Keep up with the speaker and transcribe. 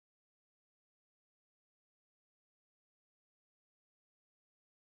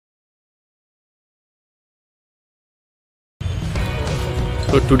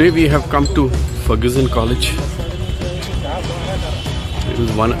So today we have come to Fergusson College.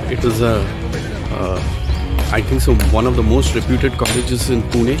 It is I think so, one of the most reputed colleges in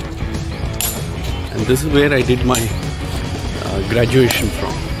Pune, and this is where I did my graduation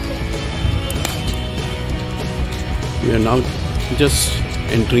from. We are now just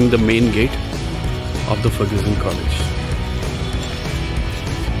entering the main gate of the Fergusson College.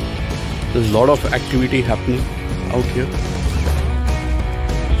 There's a lot of activity happening out here.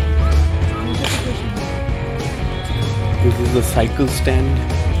 This is the cycle stand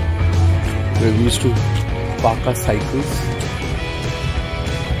where we used to park our cycles.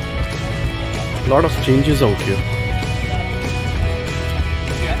 A lot of changes out here.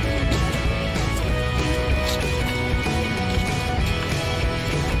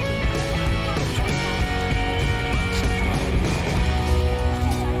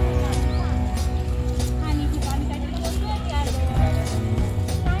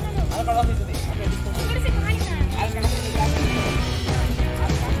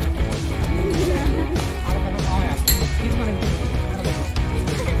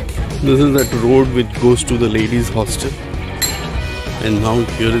 This is that road which goes to the ladies' hostel, and now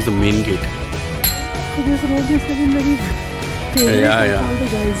here is the main gate. So this road is very famous yeah. All the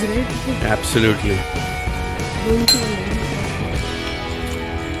guys, right? Absolutely. Going to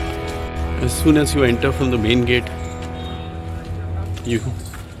As soon as you enter from the main gate, you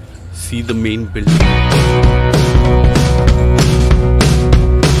see the main building.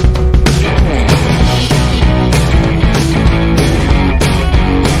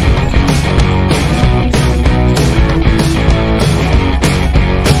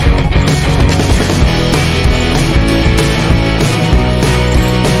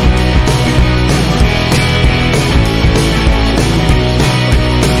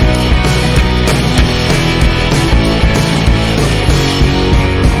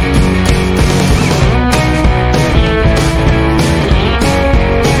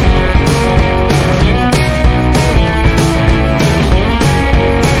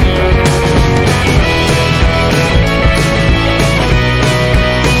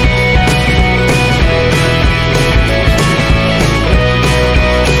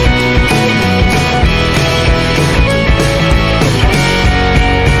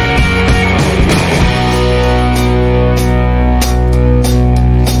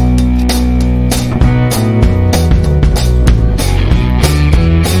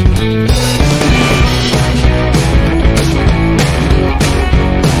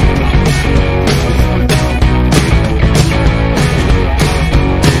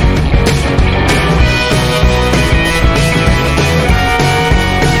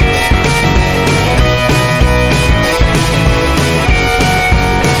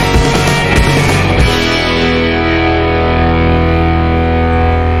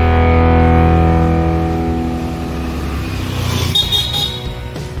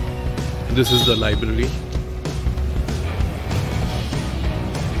 This is the library.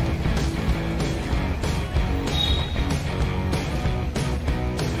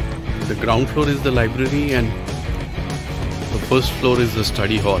 The ground floor is the library and the first floor is the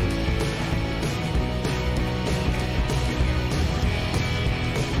study hall.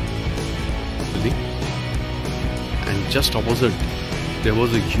 And just opposite there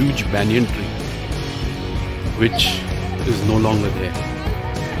was a huge banyan tree which is no longer there.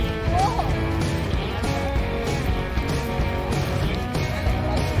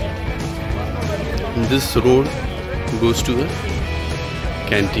 This road goes to the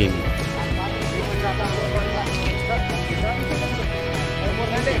canteen.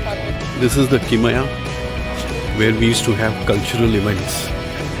 This is the Kimaya where we used to have cultural events.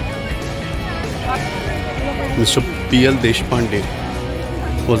 Mr. P.L. Deshpande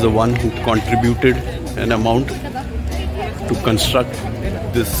was the one who contributed an amount to construct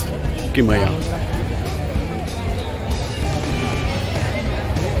this Kimaya.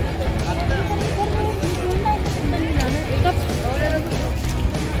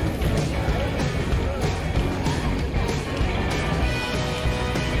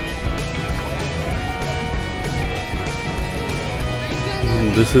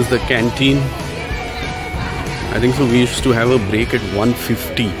 This is the canteen. I think so. We used to have a break at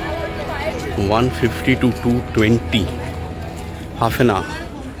 1:50 to 2:20, half an hour.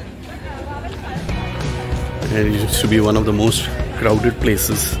 And it used to be one of the most crowded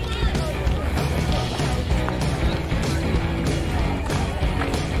places.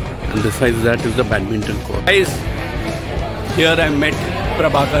 And besides that is the badminton court. Guys, here I met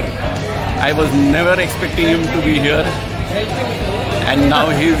Prabhakar. I was never expecting him to be here. And now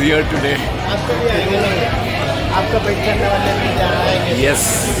he is here today. आपका पेट करने वाले भी जा रहा है। Yes.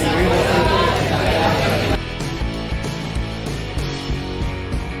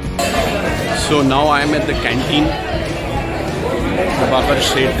 So now I am at the canteen. The barber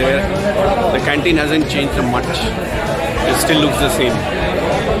stayed there. The canteen hasn't changed much. It still looks the same.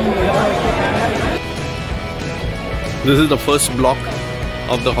 This is the first block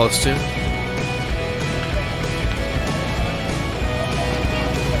of the hostel.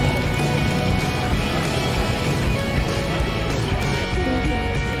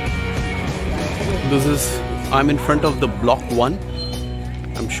 I'm in front of the block 1.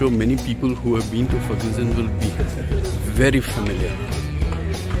 I'm sure many people who have been to Fergusson will be very familiar.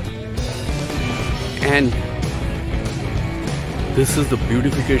 And this is the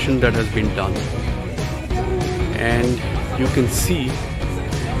beautification that has been done. And you can see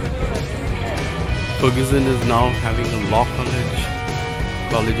Fergusson is now having a law college,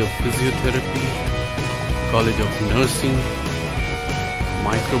 college of physiotherapy, college of nursing,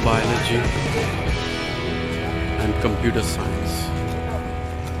 microbiology, and computer science.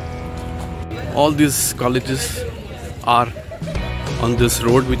 All these colleges are on this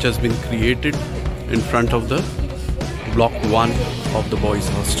road which has been created in front of the block 1 of the boys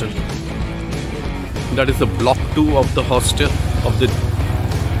hostel. That is the block 2 of the hostel, of the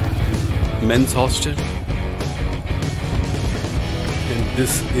men's hostel. And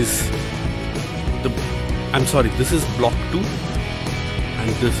this is this is block 2 and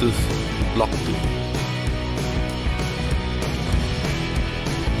this is block 2.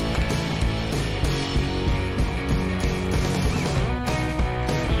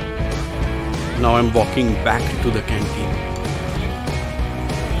 Now I'm walking back to the canteen.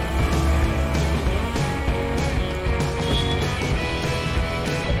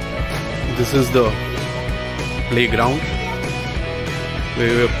 This is the playground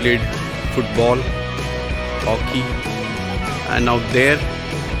where we have played football, hockey, and now there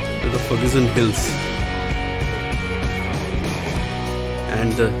is the Fergusson Hills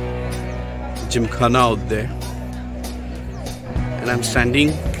and the gymkhana out there. And I'm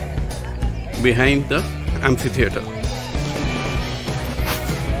standing behind the amphitheater.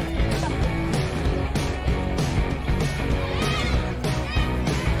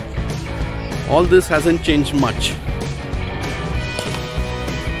 All this hasn't changed much.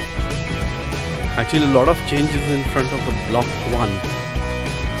 Actually, a lot of changes in front of the block 1.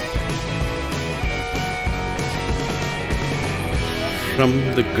 From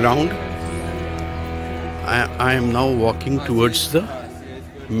the ground, I am now walking towards the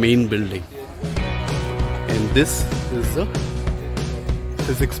main building. And this is the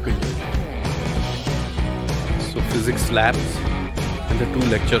physics building. So physics labs and the 2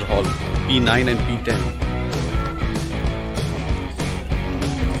 lecture hall, P9 and P10.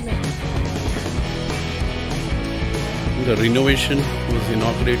 The renovation was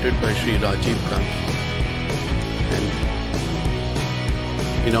inaugurated by Sri Rajiv Gandhi and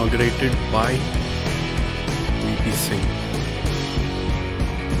inaugurated by VP Singh.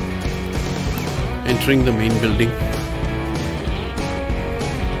 Entering the main building.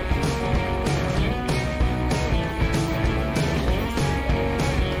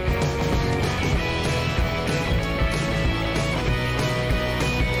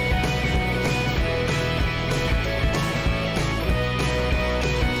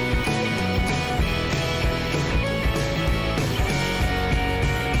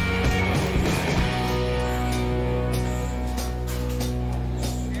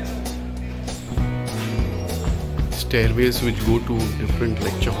 Stairways which go to different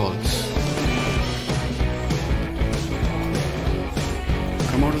lecture halls.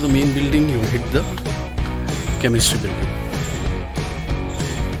 Come out of the main building, you hit the chemistry building.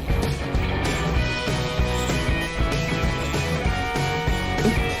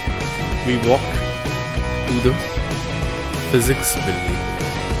 We walk to the physics building.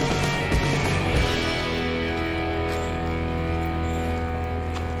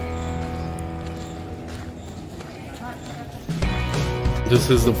 This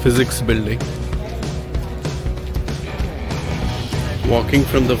is the physics building. Walking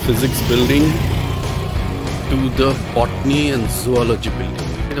from the physics building to the botany and zoology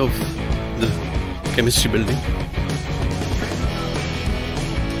building of the chemistry building.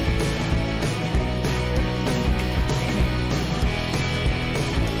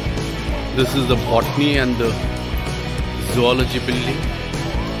 This is the botany and the zoology building.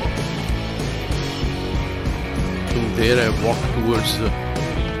 From there I walk towards the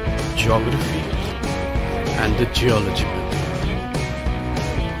geography and the geology building.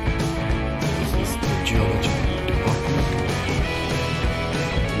 This is the geology department.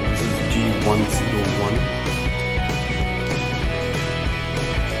 And this is G101.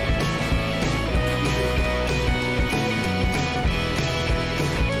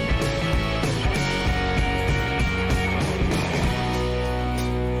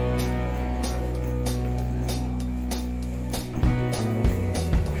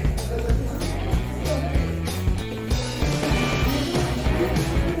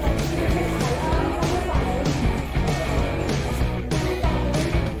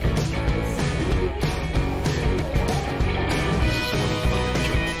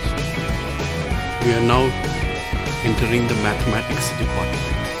 We are now entering the mathematics department.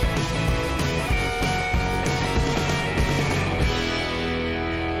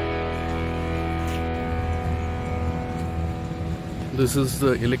 This is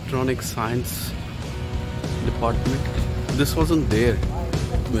the electronic science department. This wasn't there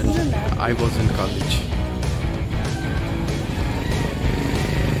when I was in college.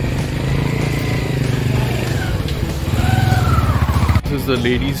 This is the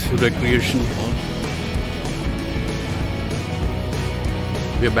ladies' recreation hall.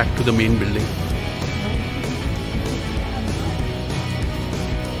 We are back to the main building.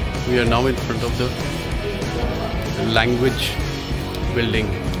 We are now in front of the language building.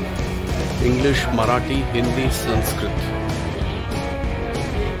 English, Marathi, Hindi, Sanskrit.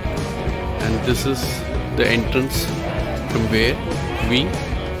 And this is the entrance from where we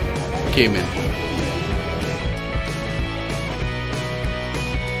came in.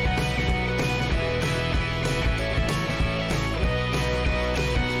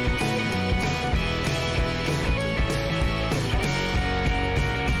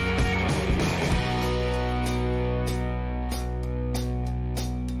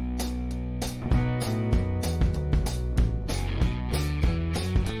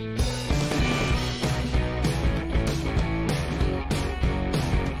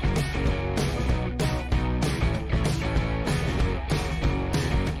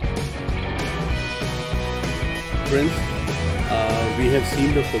 Friends, we have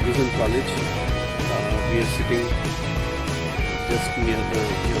seen the Fergusson College. We are sitting just near the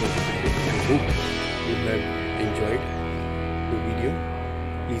university. I hope you have enjoyed the video.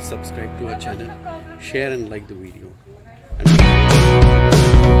 Please subscribe to our channel, share and like the video.